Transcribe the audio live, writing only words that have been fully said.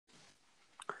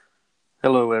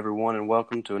Hello, everyone, and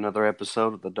welcome to another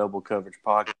episode of the Double Coverage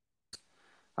Podcast.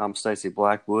 I'm Stacy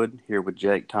Blackwood here with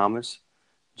Jake Thomas.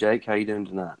 Jake, how you doing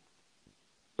tonight?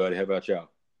 Buddy, how about y'all?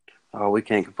 We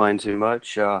can't complain too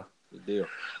much. Good deal.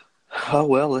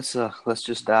 Let's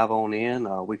just dive on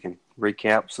in. We can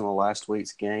recap some of last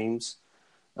week's games.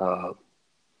 Uh,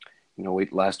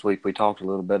 last week we talked a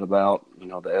little bit about the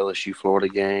LSU Florida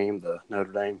game, the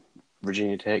Notre Dame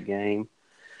Virginia Tech game,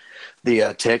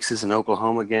 the Texas and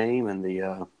Oklahoma game, and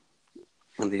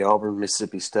the Auburn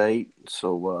Mississippi State.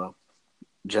 So,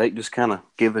 Jake, just kind of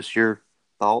give us your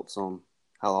thoughts on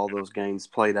how all those games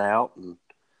played out, and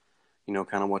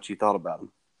kind of what you thought about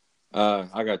them.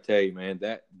 I gotta tell you, man,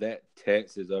 that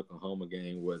Texas Oklahoma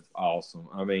game was awesome.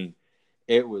 I mean,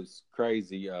 it was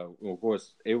crazy. Of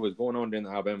course, it was going on during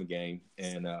the Alabama game,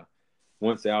 and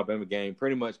once the Alabama game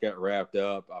pretty much got wrapped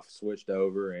up, I switched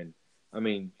over, and I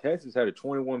mean, Texas had a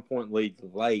 21-point lead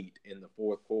late in the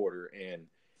fourth quarter, and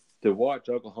to watch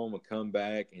Oklahoma come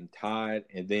back and tie it,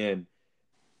 and then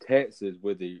Texas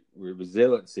with the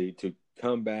resiliency to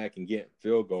come back and get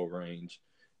field goal range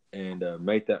and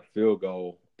make that field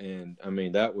goal. And I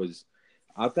mean,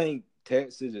 I think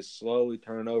Texas is slowly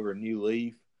turning over a new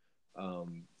leaf.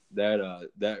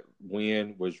 That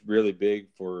win was really big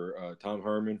for Tom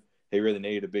Herman. He really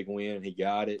needed a big win. He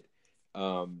got it.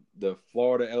 The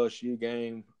Florida LSU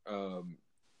game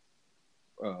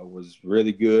was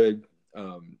really good.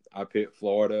 I picked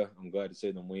Florida. I'm glad to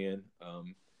see them win. I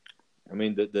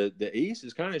mean, the East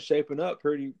is kind of shaping up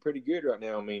pretty good right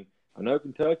now. I mean, I know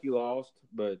Kentucky lost,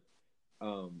 but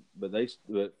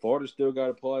Florida still got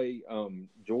to play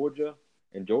Georgia,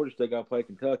 and Georgia still got to play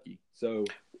Kentucky. So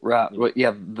Right. Well,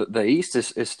 yeah, the East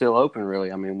is still open,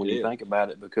 really. I mean, when you think about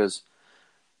it, because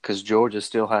Georgia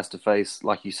still has to face,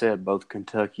 like you said, both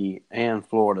Kentucky and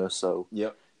Florida. So,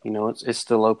 yep, it's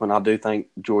still open. I do think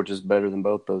Georgia's better than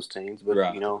both those teams, but,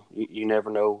 right. You never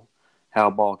know how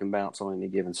a ball can bounce on any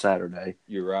given Saturday.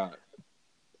 You're right.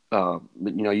 But,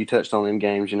 you touched on them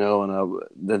games, and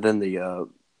then the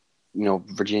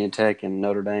Virginia Tech and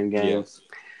Notre Dame game. Yes.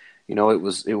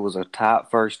 It was a tight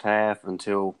first half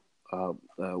until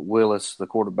Willis, the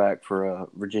quarterback for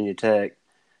Virginia Tech,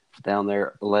 down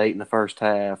there late in the first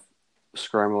half,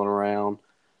 scrambling around,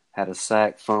 had a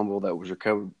sack fumble that was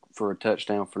recovered for a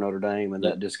touchdown for Notre Dame, and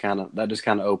Yep. that just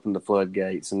kind of opened the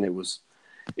floodgates, and it was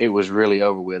really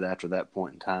over with after that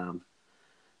point in time.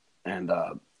 And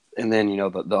then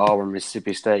the Auburn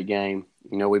Mississippi State game,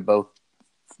 we both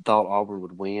thought Auburn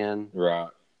would win, Right.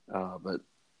 but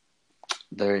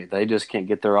they just can't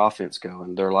get their offense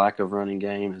going. Their lack of running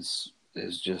game is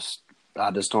just,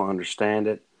 I just don't understand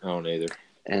it. I don't either.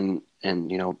 And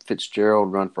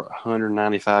Fitzgerald run for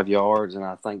 195 yards, and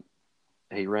I think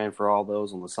he ran for all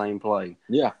those on the same play.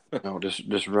 Yeah.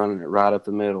 Just running it right up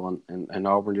the middle, and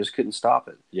Auburn just couldn't stop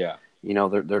it. Yeah.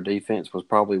 Their defense was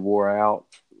probably wore out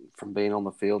from being on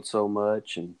the field so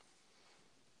much, and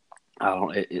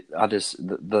I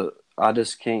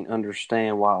just can't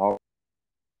understand why Auburn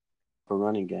a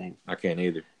running game. I can't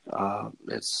either.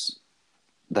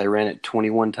 They ran it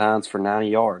 21 times for 90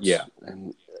 yards. Yeah.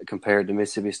 And compared to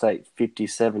Mississippi State,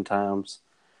 57 times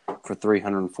for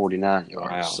 349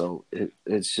 yards. Wow. So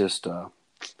it's just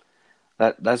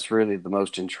that's really the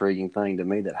most intriguing thing to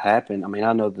me that happened. I mean,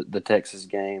 I know that the Texas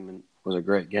game was a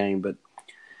great game, but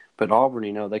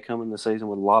Auburn, they come in the season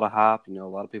with a lot of hype. A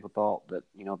lot of people thought that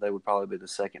they would probably be the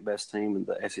second best team in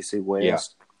the SEC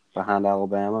West behind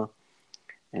Alabama,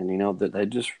 and that they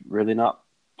just really not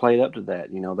played up to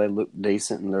that. They looked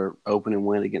decent in their opening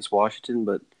win against Washington,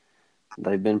 but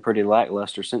they've been pretty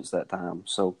lackluster since that time.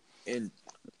 So, and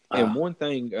one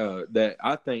thing that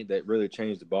I think that really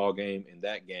changed the ball game in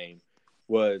that game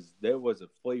was there was a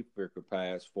flea flicker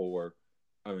pass for,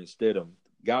 Stidham.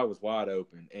 Guy was wide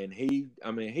open, and he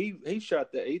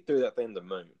shot that. He threw that thing to the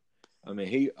moon.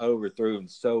 He overthrew him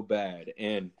so bad,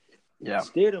 and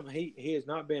Stidham he has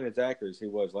not been as accurate as he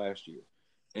was last year.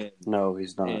 And, no,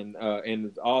 he's not.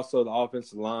 And also the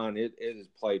offensive line, it has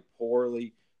played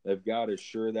poorly. They've got to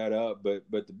shore that up. But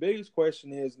the biggest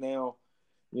question is now,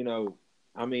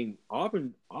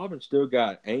 Auburn still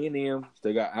got A&M,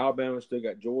 still got Alabama, still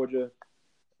got Georgia.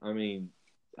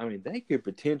 They could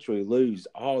potentially lose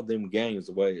all them games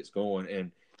the way it's going.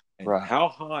 And right. How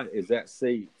hot is that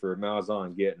seat for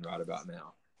Malzahn getting right about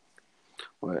now?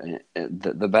 Well,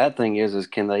 the bad thing is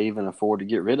can they even afford to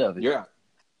get rid of him? Yeah.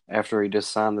 After he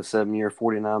just signed the 7-year,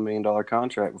 $49 million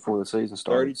contract before the season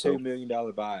started. $32 million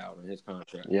buyout in his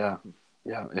contract. Yeah.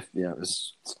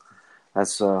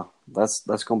 That's going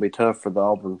to be tough for the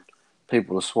Auburn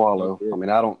people to swallow.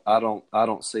 I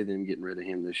don't see them getting rid of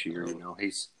him this year.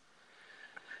 He's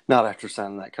not after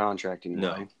signing that contract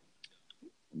anyway.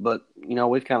 but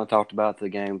we've kind of talked about the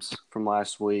games from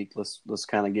last week. Let's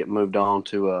kind of get moved on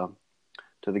to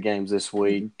the games this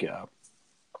week.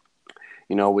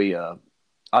 We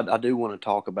I do want to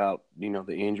talk about the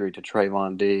injury to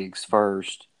Trayvon Diggs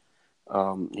first.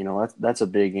 That's a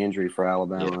big injury for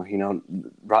Alabama. Yeah.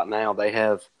 Right now they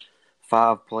have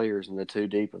 5 players in the 2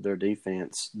 deep of their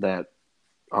defense that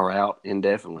are out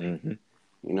indefinitely.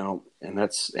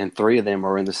 And 3 of them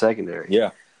are in the secondary.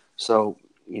 Yeah. So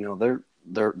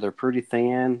they're pretty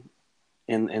thin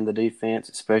in the defense,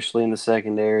 especially in the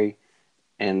secondary.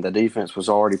 And the defense was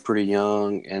already pretty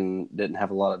young and didn't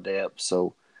have a lot of depth.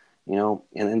 So,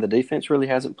 and the defense really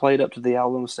hasn't played up to the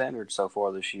Alabama standard so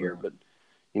far this year. Right. But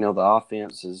the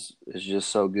offense is just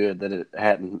so good that it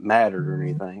hadn't mattered or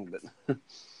anything.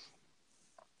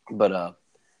 But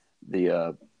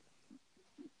the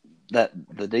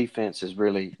defense is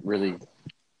really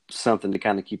something to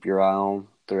kind of keep your eye on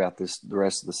throughout the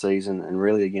rest of the season, and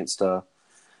really against kind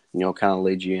of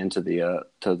lead you into the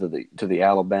to the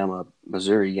Alabama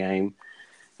Missouri game.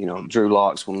 Drew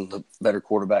Lock's one of the better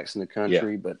quarterbacks in the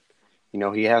country, but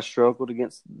he has struggled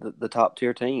against the top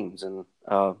tier teams, and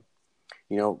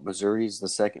Missouri's the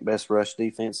second best rush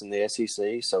defense in the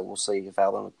SEC, so we'll see if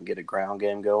Alabama can get a ground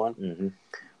game going.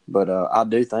 But I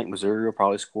do think Missouri will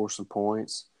probably score some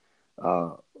points.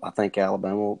 I think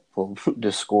Alabama will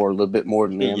just score a little bit more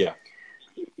than them. Yeah.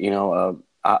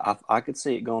 I could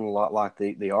see it going a lot like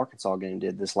the Arkansas game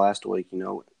did this last week,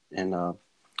 and I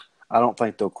don't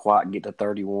think they'll quite get to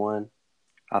 31.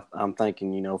 I'm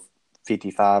thinking,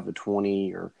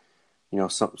 55-20 or,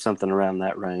 something around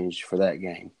that range for that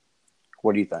game.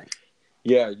 What do you think?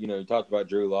 Yeah, you talked about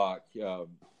Drew Lock.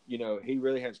 He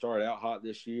really hadn't started out hot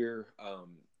this year.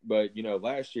 But,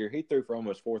 last year he threw for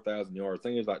almost 4,000 yards. I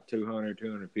think it was like 200,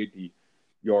 250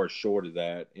 yards short of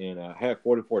that, and had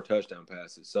 44 touchdown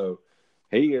passes. So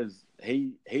he is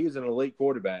an elite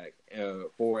quarterback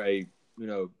for a,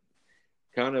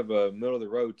 kind of a middle of the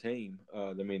road team.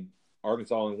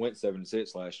 Arkansas only went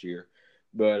 7-6 last year,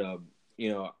 but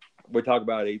we talk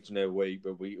about it each and every week,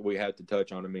 but we have to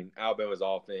touch on it. Alabama's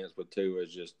offense with Tua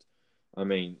is just,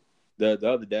 the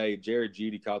other day Jared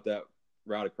Judy caught that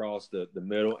right across the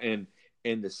middle, and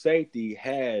the safety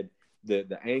had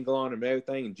the angle on him and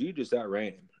everything, and Judy just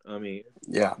outran him.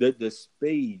 Yeah, the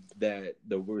speed that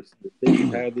the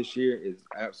receivers had this year is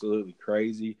absolutely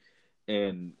crazy,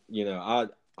 and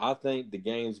I think the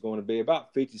game's going to be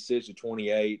about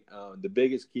 56-28. The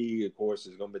biggest key, of course,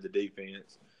 is going to be the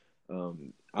defense.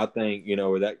 I think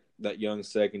with that young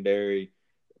secondary,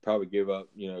 probably give up.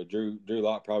 Drew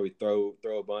Lock probably throw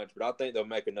a bunch, but I think they'll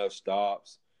make enough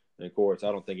stops. And of course,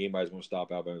 I don't think anybody's going to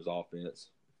stop Alabama's offense.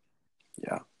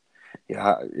 Yeah.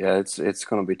 It's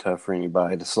going to be tough for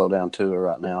anybody to slow down Tua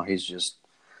right now. He's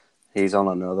on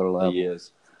another level. He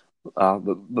is. But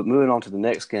moving on to the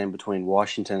next game between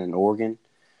Washington and Oregon,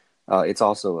 it's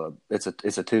also a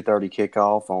 2:30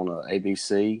 kickoff on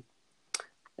ABC,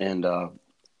 and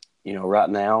right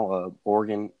now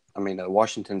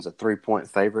Washington's a 3-point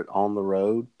favorite on the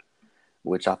road,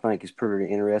 which I think is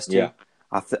pretty interesting. Yeah.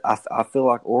 I feel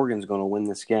like Oregon's going to win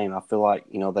this game. I feel like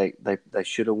they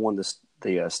should have won the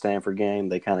Stanford game.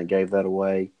 They kind of gave that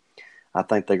away. I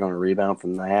think they're going to rebound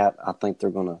from that. I think they're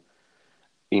going to,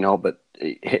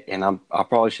 I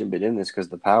probably shouldn't be doing this because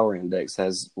the Power Index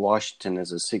has Washington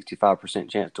as a 65%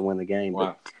 chance to win the game.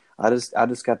 Wow. But I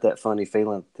just got that funny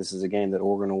feeling this is a game that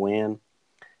Oregon will win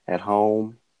at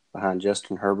home behind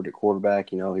Justin Herbert at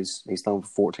quarterback. He's thrown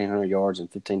for 1,400 yards and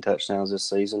 15 touchdowns this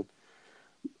season.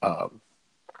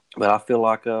 But I feel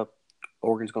like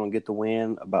Oregon's going to get the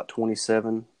win about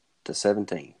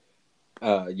 27-17.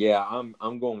 Yeah,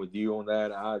 I'm going with you on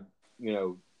that.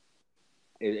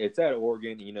 It's at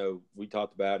Oregon. We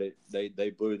talked about it.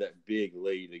 They blew that big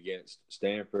lead against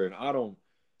Stanford, and I don't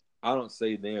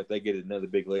see them if they get another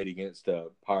big lead against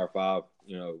Power 5.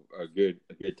 A good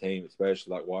team,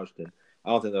 especially like Washington.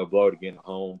 I don't think they'll blow it again at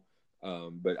home.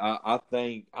 But I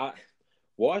think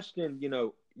Washington.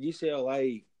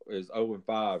 UCLA is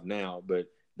 0-5 now, but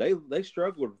they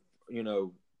struggled,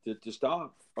 to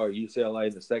stop UCLA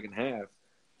in the second half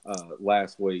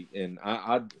last week, and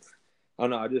I don't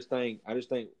know. I just think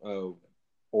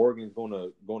Oregon's going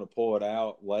to pull it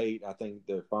out late. I think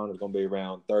the final is going to be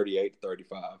around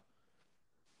 38-35.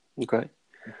 Okay.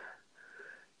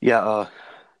 Yeah.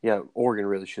 Oregon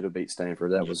really should have beat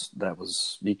Stanford. That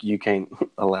was you can't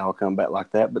allow a comeback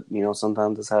like that, but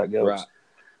sometimes that's how it goes. Right.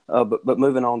 But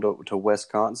moving on to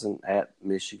Wisconsin at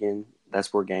Michigan,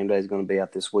 that's where game day is going to be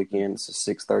out this weekend. It's a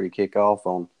 6:30 kickoff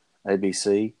on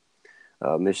ABC.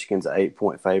 Michigan's an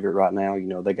 8-point favorite right now.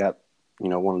 They got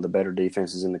one of the better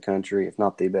defenses in the country, if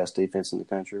not the best defense in the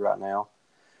country right now.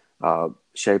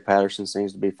 Shea Patterson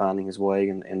seems to be finding his way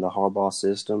in the Harbaugh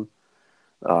system.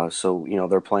 So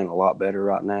they're playing a lot better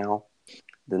right now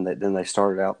than they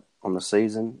started out on the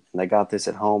season, and they got this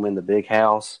at home in the big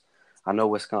house. I know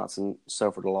Wisconsin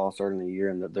suffered a loss early in the year,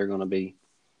 and that they're going to be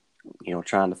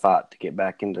trying to fight to get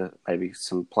back into maybe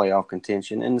some playoff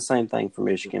contention, and the same thing for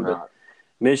Michigan. Right.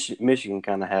 But Michigan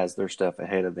kind of has their stuff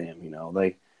ahead of them.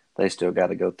 They still got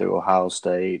to go through Ohio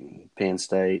State and Penn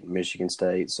State and Michigan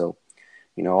State, so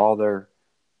all their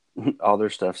all their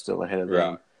stuff's still ahead of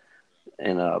them. Right.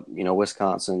 And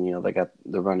Wisconsin, they got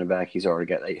the running back. He's already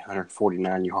got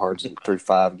 849 yards through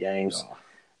 5 games. Oh.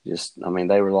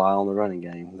 They rely on the running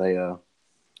game. They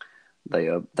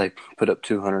put up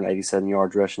 287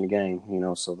 yards rushing the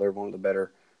game. So they're one of the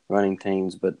better running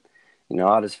teams. But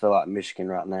I just feel like Michigan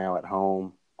right now at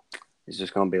home is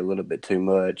just going to be a little bit too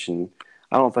much, and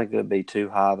I don't think it'll be too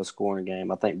high of a scoring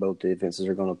game. I think both defenses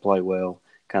are going to play well,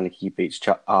 kind of keep each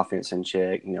offense in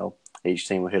check. Each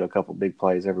team will hit a couple big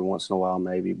plays every once in a while,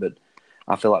 maybe. But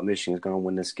I feel like Michigan is going to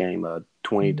win this game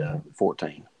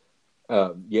 20-14.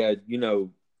 Yeah,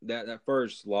 that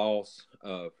first loss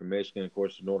for Michigan, of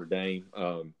course, to Notre Dame,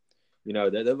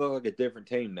 they look like a different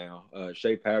team now.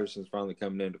 Shea Patterson's finally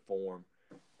coming into form.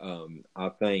 I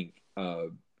think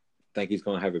he's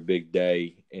going to have a big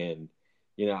day, and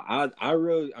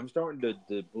I'm starting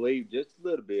to believe just a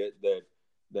little bit that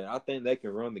I think they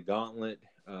can run the gauntlet.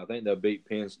 I think they'll beat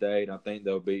Penn State. I think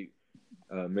they'll beat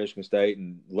Michigan State.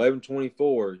 And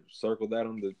 11-24, circle that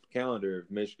on the calendar. If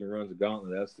Michigan runs the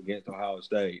gauntlet, that's against Ohio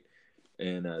State,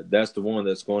 and that's the one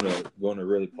that's going to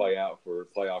really play out for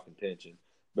playoff contention.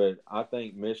 But I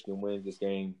think Michigan wins this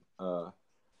game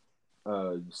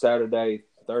Saturday,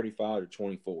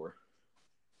 35-24.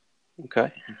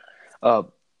 Okay.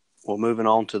 Well, moving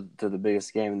on to the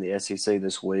biggest game in the SEC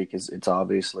this week it's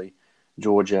obviously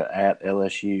Georgia at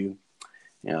LSU.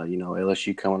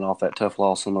 LSU coming off that tough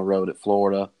loss on the road at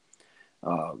Florida.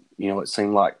 It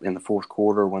seemed like in the fourth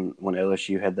quarter when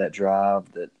LSU had that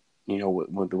drive that,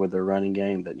 with their running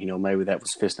game that, maybe that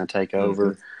was fisting to take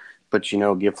over. Mm-hmm. But,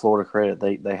 give Florida credit.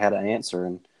 They had an answer,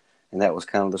 and that was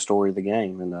kind of the story of the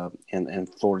game.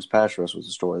 And Florida's pass rush was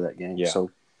the story of that game. Yeah.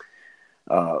 So,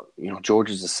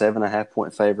 Georgia's a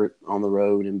 7.5-point favorite on the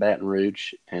road in Baton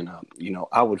Rouge. And,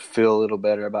 I would feel a little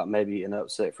better about maybe an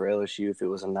upset for LSU if it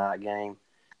was a night game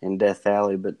in Death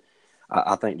Valley. But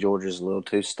I think Georgia's a little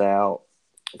too stout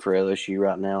for LSU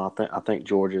right now. I think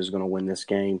Georgia is going to win this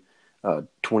game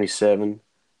 27-13.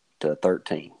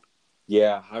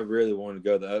 Yeah, I really wanted to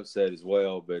go the upset as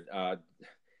well, but I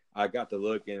got to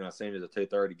look and I seen it as a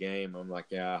 2:30 game. I'm like,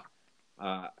 yeah.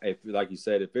 If, like you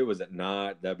said, if it was at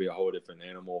night, that'd be a whole different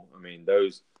animal. I mean,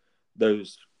 those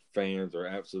fans are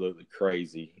absolutely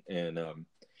crazy, and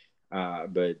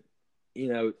but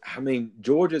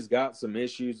Georgia's got some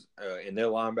issues in their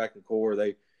linebacking core.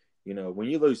 They, when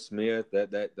you lose Smith,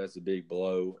 that's a big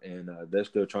blow, and they're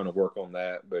still trying to work on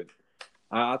that. But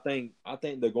I think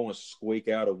they're going to squeak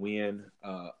out a win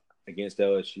against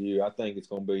LSU. I think it's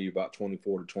going to be about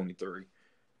 24-23.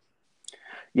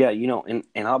 Yeah, and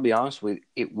I'll be honest with you,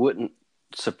 it wouldn't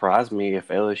surprise me if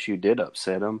LSU did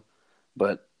upset them,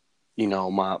 but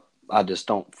I just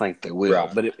don't think they will.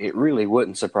 Right. But it really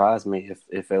wouldn't surprise me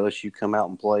if LSU come out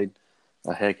and played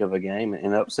a heck of a game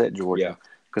and upset Georgia.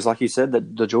 Because, like you said,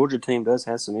 the Georgia team does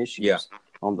have some issues. Yeah.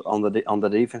 On the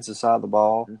defensive side of the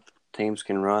ball, teams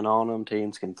can run on them,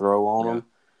 teams can throw on them,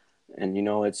 and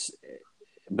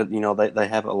But they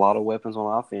have a lot of weapons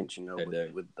on offense.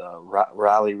 With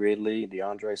Riley Ridley,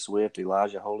 DeAndre Swift,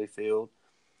 Elijah Holyfield.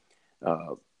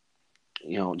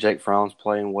 Jake Fromm's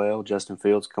playing well. Justin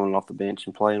Fields coming off the bench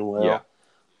and playing well. Yeah.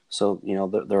 So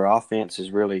their offense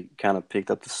has really kind of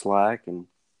picked up the slack, and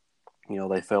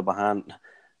they fell behind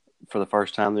for the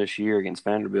first time this year against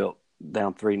Vanderbilt,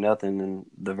 down 3-0, and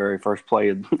the very first play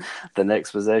of the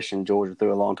next possession, Georgia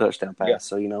threw a long touchdown pass. Yeah.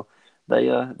 So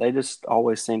they just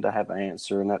always seem to have an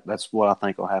answer, and that's what I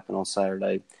think will happen on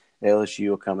Saturday. LSU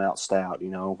will come out stout.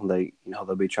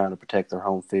 They'll be trying to protect their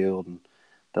home field, and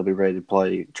they'll be ready to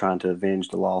play, trying to avenge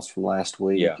the loss from last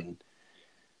week. Yeah.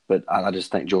 But I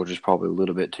just think Georgia's probably a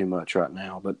little bit too much right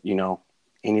now. But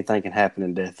anything can happen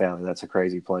in Death Valley. That's a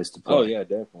crazy place to play. Oh yeah,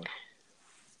 definitely.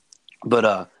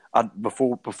 But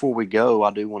before we go,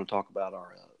 I do want to talk about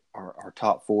our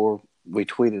top four. We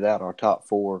tweeted out our top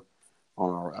four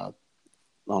on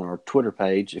our Twitter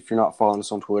page. If you're not following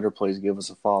us on Twitter, please give us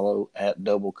a follow at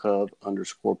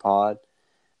 @DoubleCub_pod.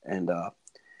 And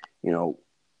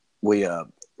we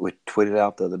tweeted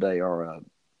out the other day our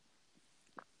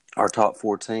top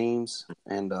four teams,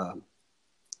 and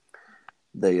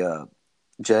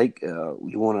Jake,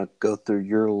 you want to go through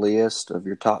your list of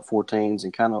your top four teams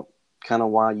and kind of kind of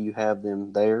why you have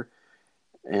them there.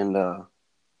 And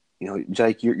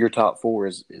Jake, your top four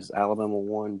is Alabama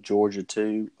 1, Georgia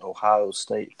 2, Ohio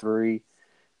State 3,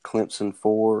 Clemson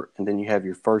 4, and then you have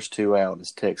your first two out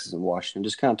is Texas and Washington.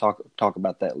 Just kind of talk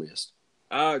about that list.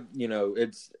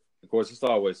 It's of course it's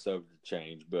always subject to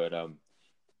change, but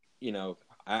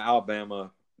Alabama,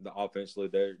 offensively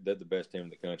they're the best team in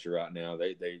the country right now.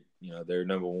 They're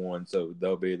number one, so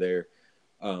they'll be there.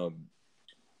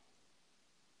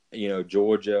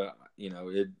 Georgia,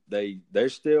 they're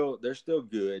still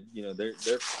good.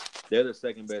 They're the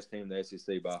second best team in the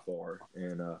SEC by far,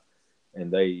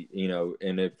 and they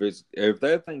and if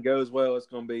that thing goes well, it's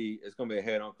gonna be a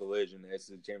head on collision. It's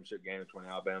a championship game between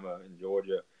Alabama and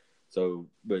Georgia. So,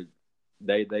 but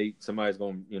somebody's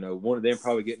going one of them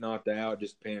probably get knocked out.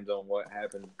 Just depends on what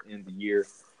happened in the year.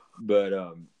 But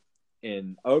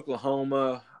in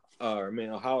Oklahoma,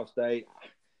 Ohio State,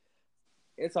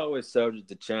 it's always subject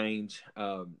to change.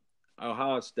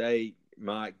 Ohio State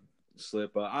might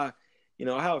slip up.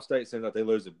 Ohio State seems like they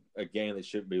lose a game they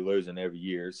shouldn't be losing every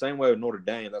year. Same way with Notre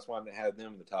Dame. That's why they have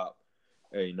them in the top,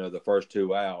 the first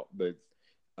two out. But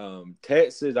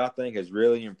Texas, I think, has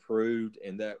really improved,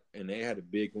 and they had a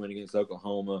big win against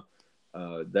Oklahoma.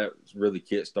 That really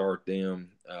kickstart them.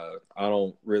 I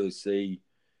don't really see,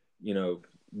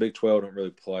 Big 12 don't really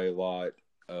play a lot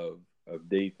of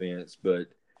defense, but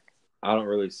I don't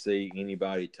really see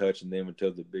anybody touching them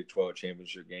until the Big 12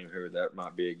 championship game here that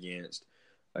might be against.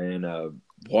 And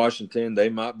Washington, they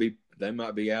might be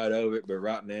out of it, but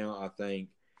right now I think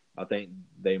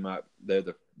they're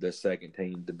the second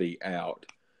team to be out.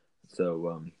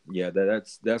 So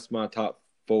that's my top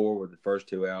four with the first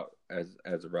two out as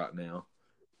of right now.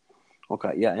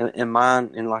 Okay, yeah, and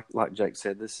mine, and like Jake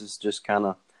said, this is just kind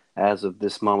of as of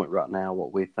this moment right now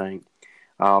what we think.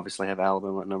 I obviously have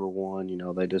Alabama at number one.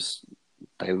 They just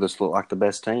look like the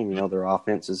best team. Their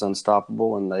offense is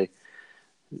unstoppable, and they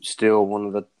still one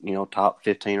of the top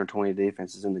 15 or 20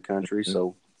 defenses in the country. Mm-hmm.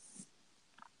 So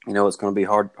it's going to be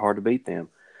hard to beat them.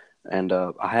 And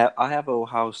I have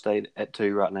Ohio State at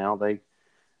 2 right now.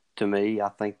 To me, I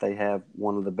think they have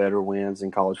one of the better wins in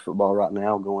college football right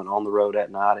now, going on the road at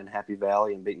night in Happy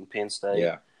Valley and beating Penn State.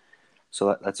 Yeah.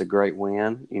 So that's a great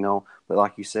win, But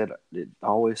like you said, it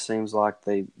always seems like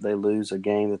they lose a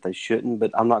game that they shouldn't.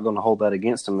 But I'm not going to hold that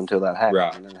against them until that happens.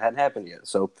 Right. And it hadn't happened yet.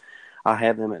 So I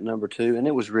have them at number 2. And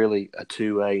it was really a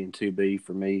 2A and 2B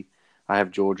for me. I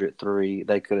have Georgia at 3.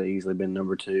 They could have easily been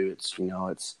number 2.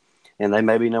 And they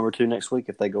may be number 2 next week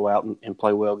if they go out and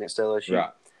play well against LSU.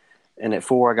 Right. And at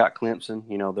 4, I got Clemson.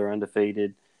 They're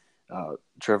undefeated.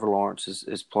 Trevor Lawrence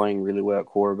is playing really well at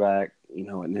quarterback.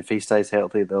 And if he stays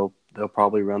healthy, they'll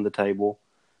probably run the table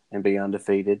and be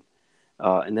undefeated.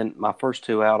 And then my first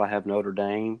two out, I have Notre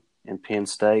Dame and Penn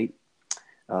State.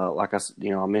 Like I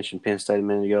mentioned Penn State a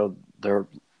minute ago. Their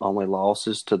only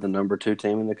losses to the number 2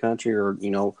 team in the country, or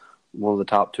one of the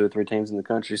top 2 or 3 teams in the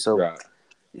country. So, right.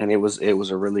 And it was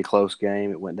a really close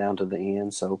game. It went down to the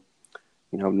end. So,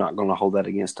 I'm not going to hold that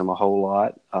against them a whole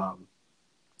lot.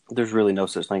 There's really no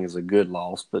such thing as a good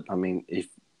loss, but I mean, if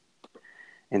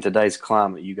in today's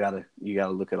climate, you gotta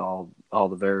look at all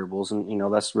the variables, and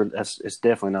it's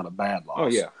definitely not a bad loss. Oh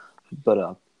yeah,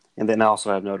 but and then I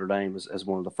also have Notre Dame as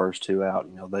one of the first 2 out.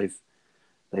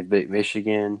 They've beat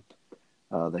Michigan,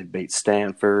 they beat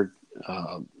Stanford,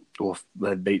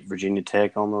 they beat Virginia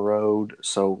Tech on the road.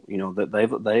 So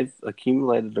that they've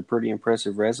accumulated a pretty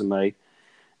impressive resume,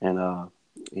 and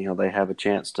they have a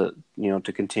chance to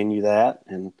to continue that,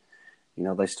 and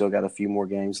they still got a few more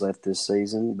games left this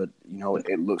season, but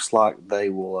it looks like they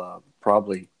will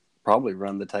probably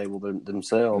run the table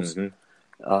themselves. Mm-hmm.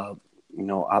 I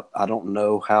don't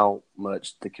know how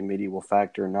much the committee will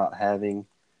factor in not having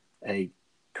a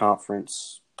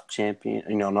conference champion,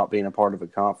 not being a part of a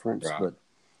conference, right. But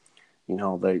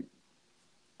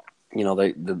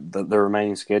the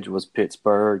remaining schedule was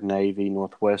Pittsburgh, Navy,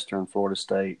 Northwestern, Florida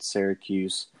State,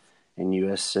 Syracuse, and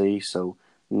USC. So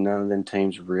none of them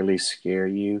teams really scare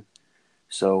you.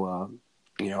 So,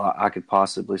 I could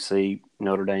possibly see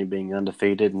Notre Dame being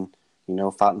undefeated and,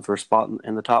 fighting for a spot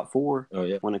in the top 4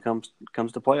 when it comes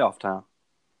to playoff time.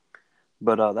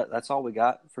 But that's all we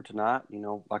got for tonight.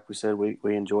 Like we said, we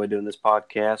enjoy doing this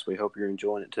podcast. We hope you're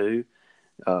enjoying it too.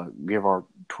 Give our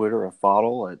Twitter a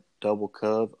follow at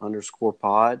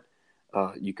 @doublecov_pod.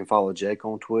 You can follow Jake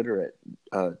on Twitter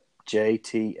at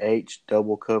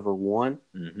JTH_cover1.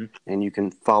 Mm-hmm. And you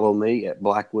can follow me at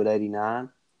Blackwood89.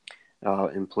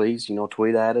 And please,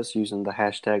 tweet at us using the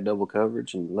hashtag double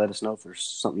coverage and let us know if there's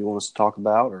something you want us to talk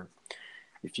about, or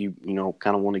if you,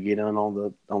 kind of want to get in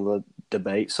on the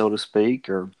debate, so to speak,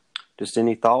 or just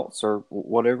any thoughts or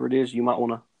whatever it is you might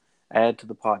want to add to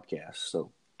the podcast.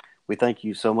 So we thank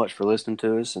you so much for listening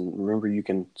to us. And remember, you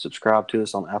can subscribe to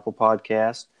us on Apple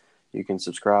Podcasts. You can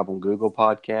subscribe on Google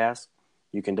Podcasts.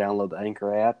 You can download the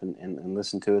Anchor app and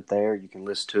listen to it there. You can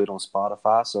listen to it on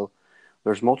Spotify. So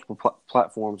there's multiple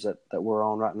platforms that we're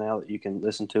on right now that you can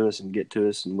listen to us and get to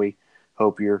us. And we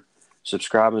hope you're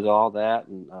subscribing to all that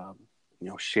and,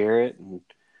 share it. And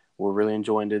we're really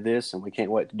enjoying this, and we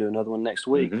can't wait to do another one next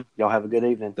week. Mm-hmm. Y'all have a good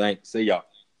evening. Thanks. See y'all.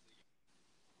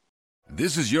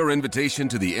 This is your invitation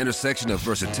to the intersection of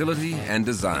versatility and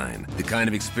design. The kind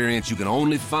of experience you can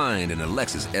only find in a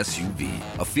Lexus SUV.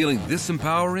 A feeling this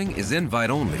empowering is invite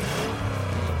only.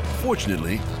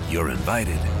 Fortunately, you're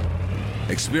invited.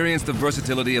 Experience the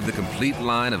versatility of the complete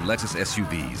line of Lexus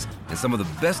SUVs and some of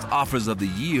the best offers of the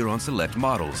year on select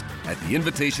models at the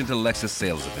Invitation to Lexus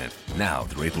sales event, now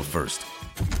through April 1st.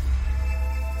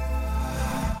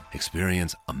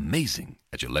 Experience amazing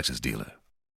at your Lexus dealer.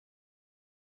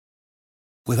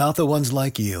 Without the ones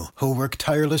like you, who work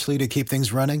tirelessly to keep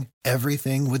things running,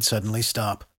 everything would suddenly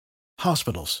stop.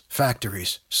 Hospitals,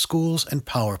 factories, schools, and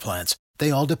power plants, they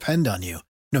all depend on you.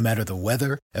 No matter the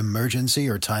weather, emergency,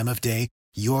 or time of day,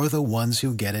 you're the ones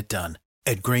who get it done.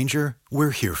 At Grainger,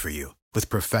 we're here for you with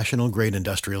professional-grade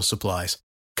industrial supplies.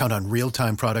 Count on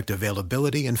real-time product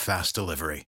availability and fast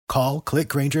delivery. Call, click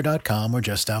Grainger.com, or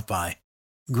just stop by.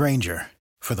 Grainger,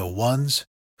 for the ones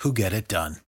who get it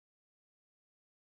done.